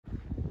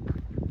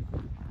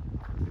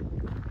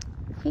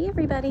Hey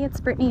everybody,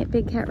 it's Brittany at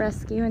Big Cat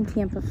Rescue in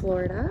Tampa,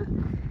 Florida,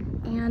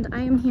 and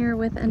I am here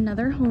with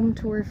another home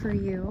tour for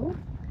you.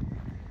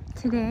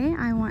 Today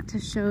I want to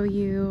show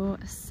you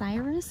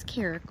Cyrus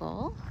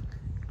Caracal,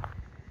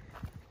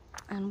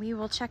 and we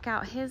will check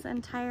out his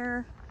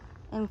entire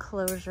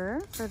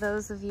enclosure for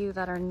those of you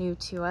that are new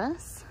to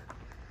us.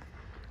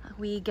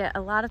 We get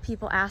a lot of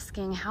people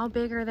asking how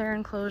big are their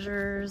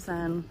enclosures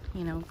and,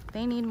 you know,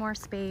 they need more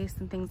space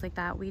and things like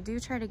that. We do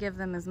try to give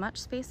them as much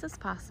space as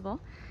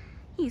possible.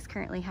 He's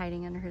currently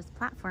hiding under his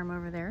platform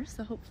over there,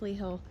 so hopefully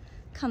he'll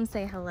come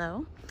say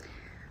hello.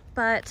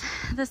 But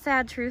the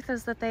sad truth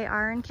is that they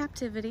are in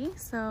captivity,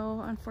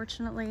 so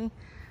unfortunately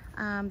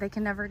they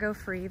can never go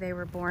free. They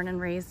were born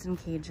and raised in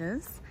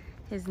cages.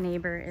 His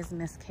neighbor is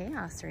Miss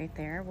Chaos right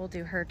there. We'll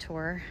do her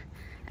tour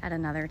at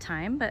another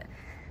time, but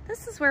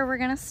this is where we're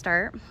gonna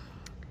start.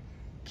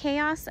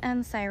 Chaos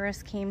and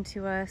Cyrus came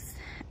to us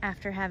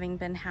after having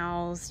been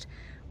housed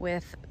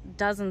with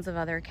dozens of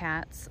other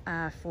cats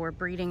for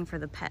breeding for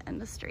the pet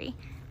industry.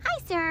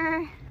 Hi,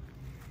 sir.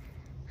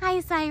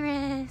 Hi,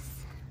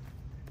 Cyrus.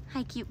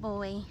 Hi, cute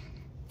boy.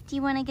 Do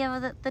you want to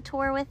give the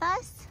tour with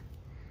us?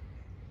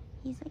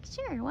 He's like,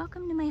 sure,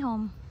 welcome to my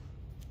home.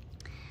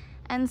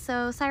 And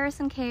so Cyrus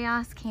and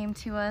Chaos came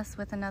to us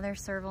with another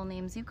serval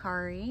named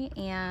Zukari,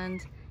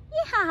 and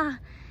yeah,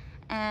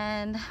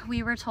 and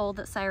we were told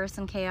that Cyrus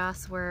and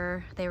Chaos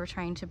were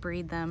trying to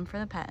breed them for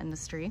the pet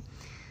industry.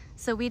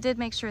 So we did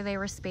make sure they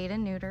were spayed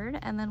and neutered,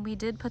 and then we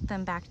did put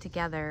them back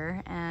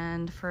together,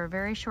 and for a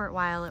very short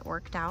while it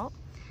worked out.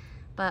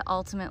 But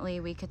ultimately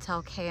we could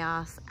tell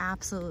Chaos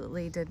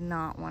absolutely did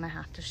not want to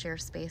have to share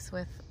space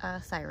with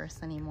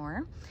Cyrus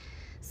anymore.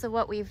 So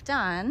what we've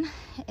done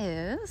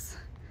is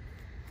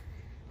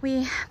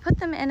we put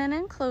them in an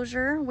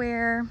enclosure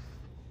where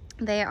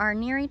they are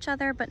near each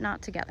other but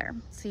not together.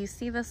 So you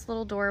see this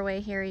little doorway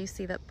here, you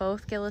see that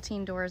both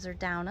guillotine doors are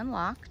down and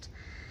locked.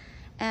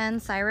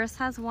 And Cyrus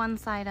has one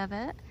side of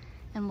it,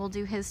 and we'll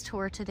do his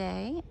tour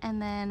today,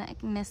 and then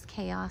Miss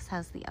Chaos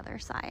has the other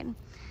side.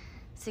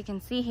 So you can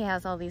see he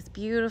has all these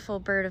beautiful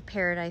bird of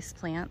paradise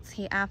plants.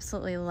 He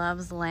absolutely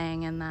loves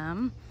laying in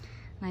them,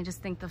 and I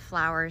just think the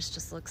flowers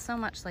just look so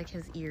much like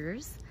his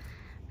ears.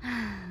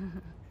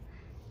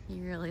 He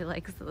really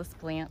likes this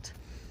plant.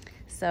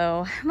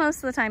 So most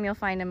of the time you'll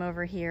find him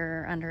over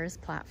here under his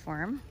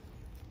platform.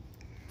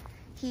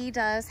 He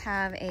does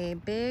have a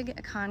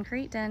big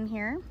concrete den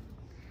here.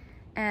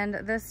 And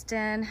this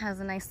den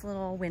has a nice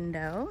little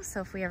window, so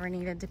if we ever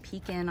needed to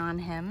peek in on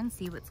him and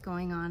see what's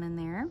going on in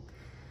there.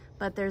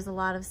 But there's a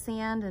lot of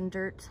sand and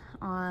dirt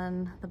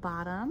on the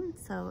bottom,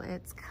 so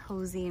it's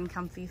cozy and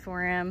comfy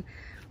for him.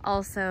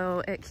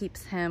 Also, it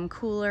keeps him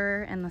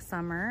cooler in the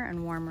summer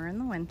and warmer in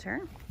the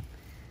winter.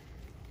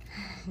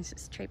 He's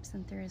just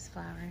traipsing through his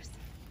flowers.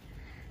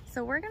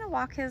 So we're gonna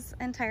walk his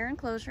entire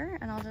enclosure,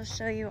 and I'll just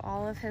show you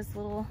all of his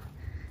little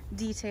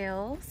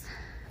details.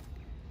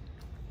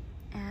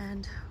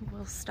 And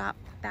we'll stop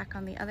back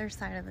on the other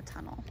side of the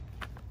tunnel.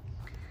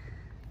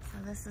 So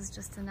this is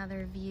just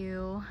another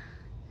view,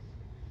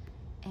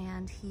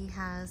 and he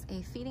has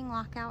a feeding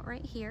lockout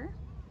right here.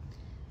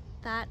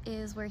 That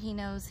is where he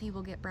knows he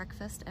will get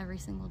breakfast every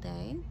single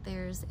day.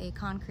 There's a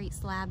concrete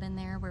slab in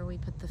there where we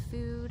put the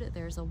food.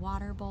 There's a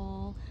water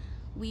bowl.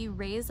 We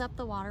raise up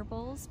the water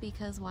bowls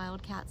because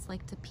wild cats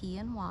like to pee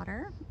in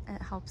water.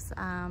 It helps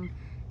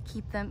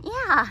keep them,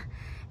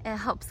 it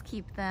helps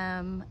keep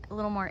them a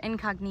little more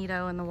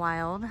incognito in the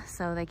wild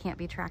so they can't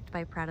be tracked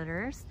by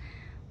predators.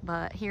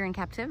 But here in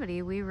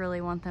captivity, we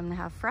really want them to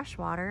have fresh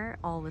water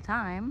all the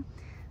time.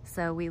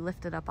 So we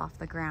lift it up off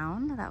the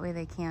ground. That way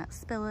they can't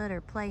spill it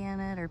or play in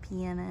it or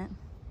pee in it.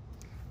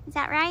 Is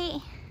that right?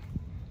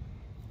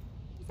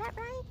 Is that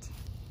right?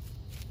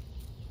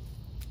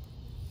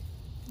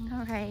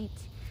 All right.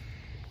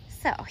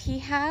 So he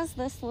has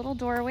this little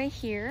doorway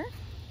here.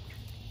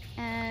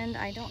 And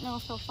I don't know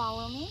if he'll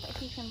follow me, but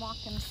he can walk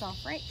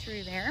himself right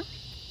through there.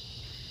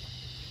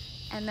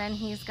 And then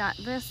he's got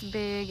this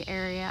big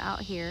area out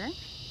here.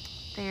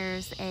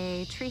 There's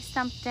a tree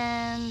stump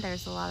den,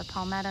 there's a lot of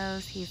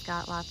palmettos. He's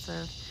got lots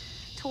of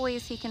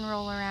toys he can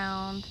roll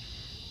around.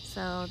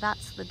 So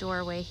that's the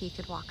doorway he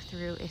could walk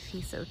through if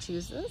he so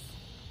chooses.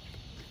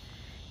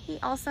 He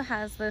also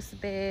has this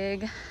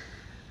big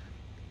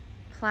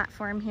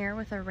platform here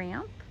with a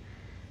ramp.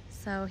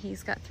 So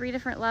he's got 3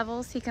 different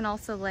levels. He can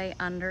also lay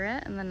under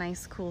it in the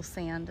nice cool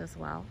sand as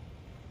well.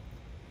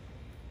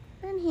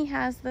 Then he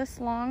has this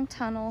long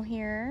tunnel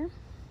here.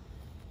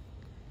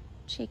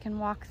 She can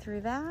walk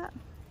through that.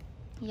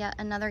 Yet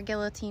another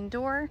guillotine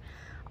door.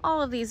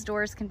 All of these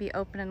doors can be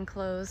open and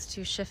closed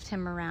to shift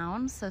him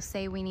around. So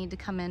say we need to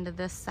come into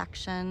this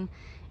section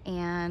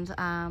and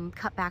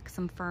cut back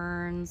some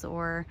ferns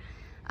or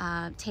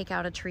take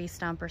out a tree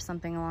stump or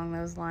something along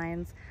those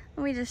lines.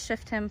 We just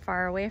shift him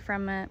far away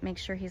from it, make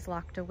sure he's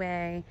locked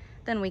away,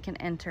 then we can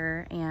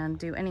enter and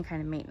do any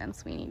kind of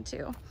maintenance we need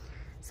to.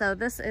 So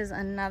this is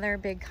another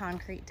big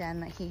concrete den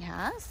that he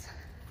has.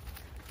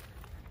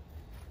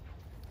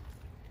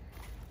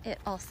 It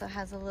also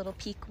has a little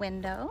peek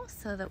window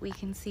so that we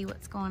can see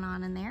what's going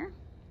on in there.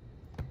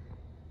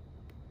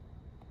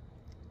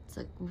 It's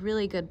a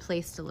really good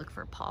place to look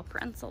for paw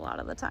prints a lot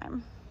of the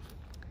time.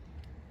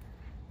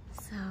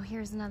 So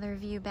here's another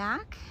view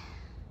back.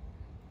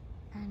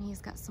 And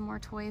he's got some more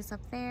toys up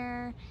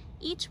there.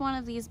 Each one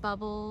of these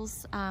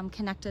bubbles,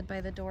 connected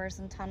by the doors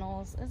and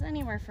tunnels, is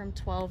anywhere from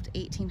 12 to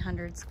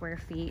 1,800 square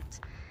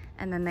feet.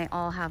 And then they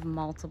all have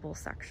multiple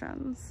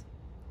sections.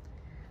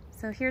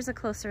 So here's a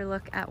closer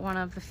look at one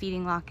of the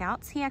feeding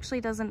lockouts. He actually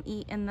doesn't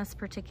eat in this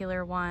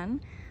particular one,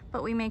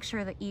 but we make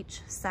sure that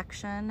each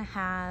section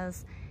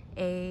has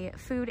a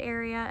food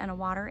area and a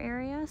water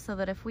area, so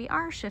that if we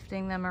are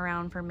shifting them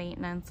around for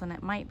maintenance, and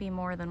it might be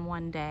more than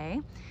one day,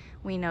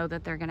 we know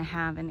that they're gonna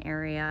have an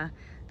area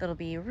that'll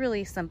be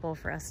really simple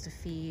for us to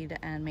feed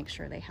and make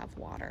sure they have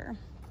water.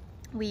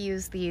 We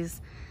use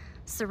these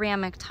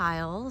ceramic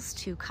tiles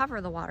to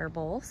cover the water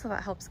bowl, so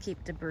that helps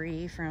keep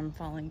debris from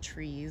falling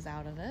trees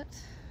out of it.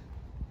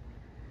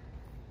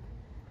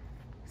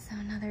 So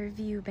another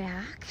view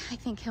back. I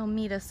think he'll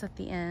meet us at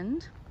the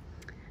end.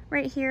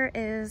 Right here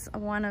is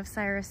one of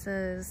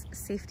Cyrus's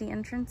safety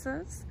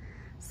entrances.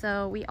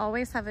 So we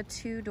always have a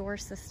 2-door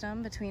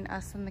system between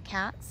us and the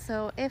cats.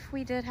 So if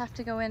we did have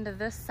to go into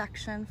this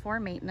section for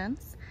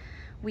maintenance,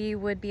 we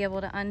would be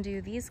able to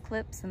undo these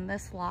clips and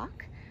this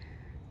lock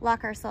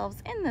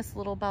ourselves in this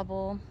little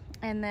bubble,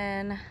 and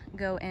then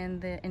go in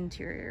the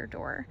interior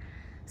door.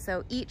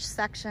 So each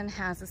section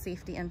has a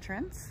safety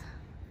entrance,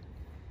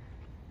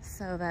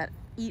 so that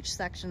each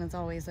section is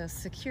always as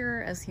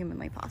secure as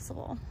humanly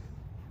possible.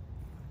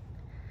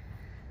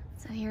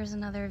 So here's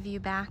another view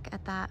back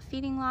at that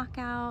feeding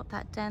lockout,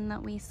 that den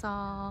that we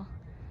saw,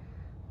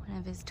 one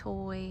of his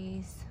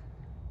toys.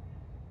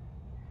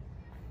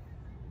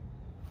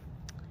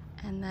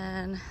 And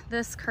then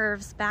this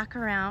curves back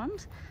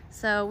around.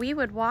 So we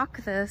would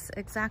walk this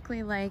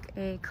exactly like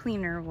a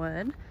cleaner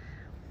would.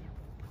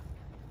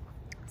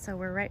 So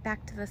we're right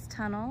back to this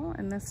tunnel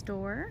and this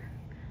door.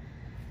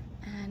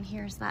 And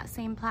here's that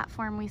same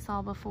platform we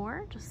saw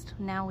before, just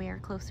now we are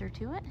closer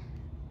to it.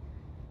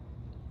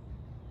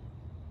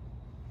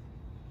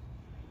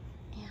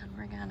 And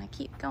we're gonna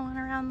keep going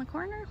around the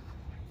corner.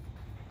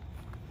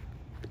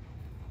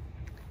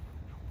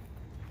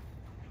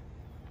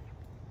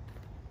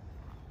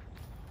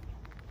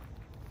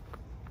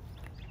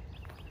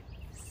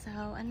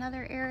 So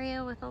another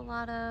area with a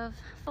lot of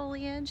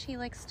foliage. He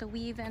likes to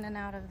weave in and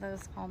out of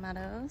those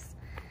palmettos.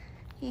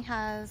 He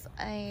has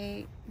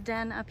a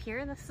den up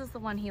here. This is the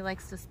one he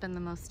likes to spend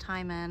the most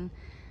time in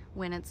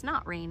when it's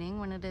not raining.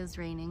 When it is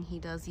raining, he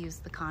does use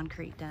the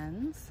concrete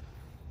dens.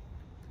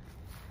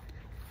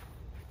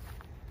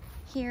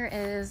 Here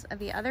is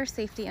the other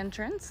safety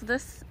entrance.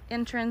 This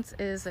entrance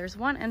is, there's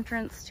one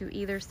entrance to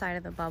either side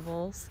of the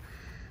bubbles.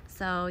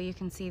 So you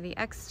can see the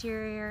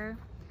exterior,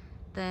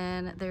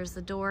 then there's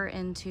the door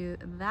into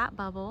that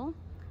bubble,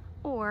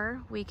 or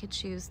we could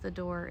choose the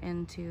door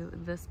into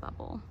this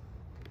bubble.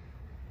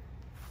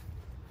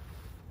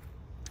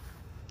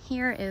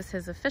 Here is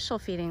his official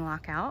feeding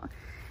lockout,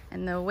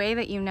 and the way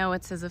that you know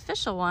it's his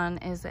official one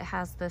is it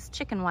has this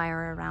chicken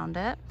wire around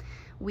it.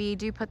 We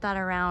do put that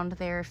around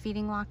their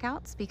feeding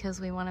lockouts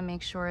because we want to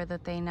make sure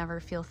that they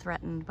never feel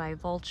threatened by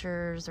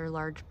vultures or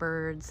large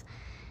birds,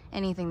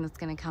 anything that's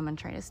going to come and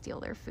try to steal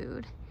their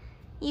food.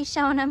 You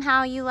showing them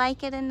how you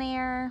like it in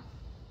there?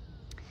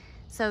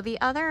 So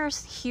the other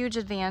huge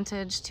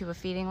advantage to a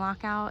feeding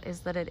lockout is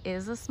that it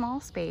is a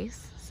small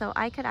space, so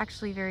I could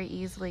actually very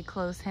easily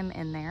close him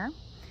in there,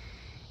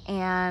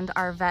 and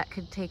our vet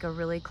could take a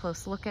really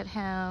close look at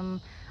him.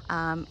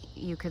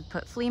 You could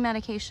put flea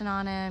medication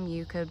on him,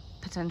 you could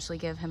potentially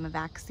give him a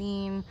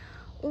vaccine,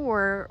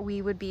 or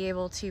we would be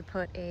able to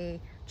put a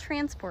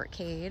transport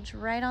cage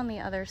right on the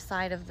other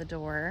side of the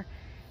door,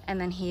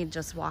 and then he'd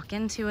just walk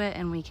into it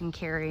and we can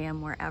carry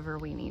him wherever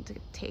we need to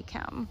take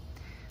him.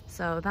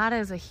 So that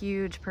is a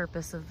huge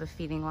purpose of the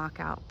feeding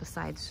lockout,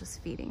 besides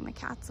just feeding the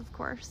cats, of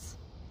course.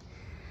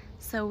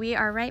 So we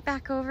are right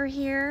back over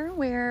here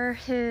where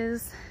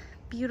his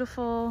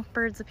beautiful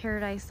birds of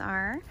paradise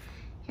are.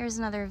 Here's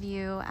another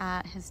view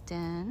at his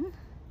den.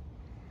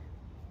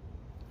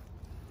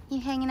 You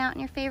hanging out in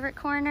your favorite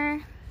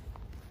corner?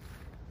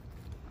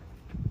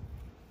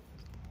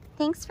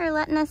 Thanks for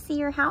letting us see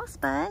your house,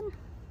 bud.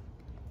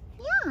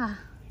 Yeah.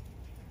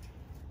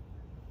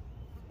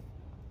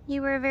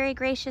 You were a very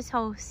gracious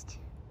host.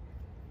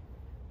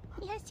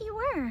 Yes, you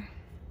were.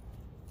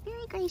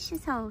 Very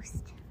gracious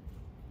host.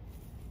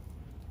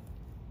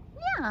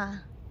 Yeah.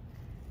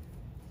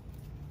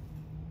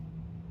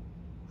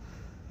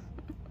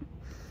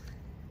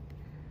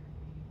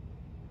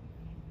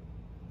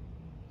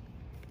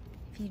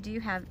 If you do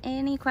have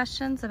any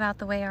questions about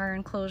the way our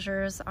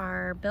enclosures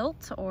are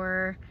built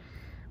or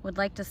would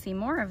like to see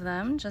more of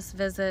them, just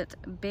visit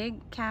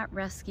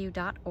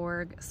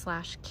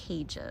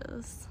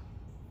bigcatrescue.org/cages.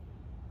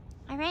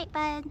 All right,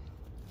 bud.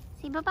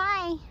 Say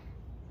bye-bye.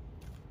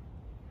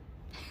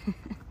 He's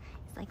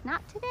like,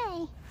 not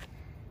today.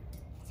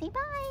 Say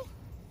bye.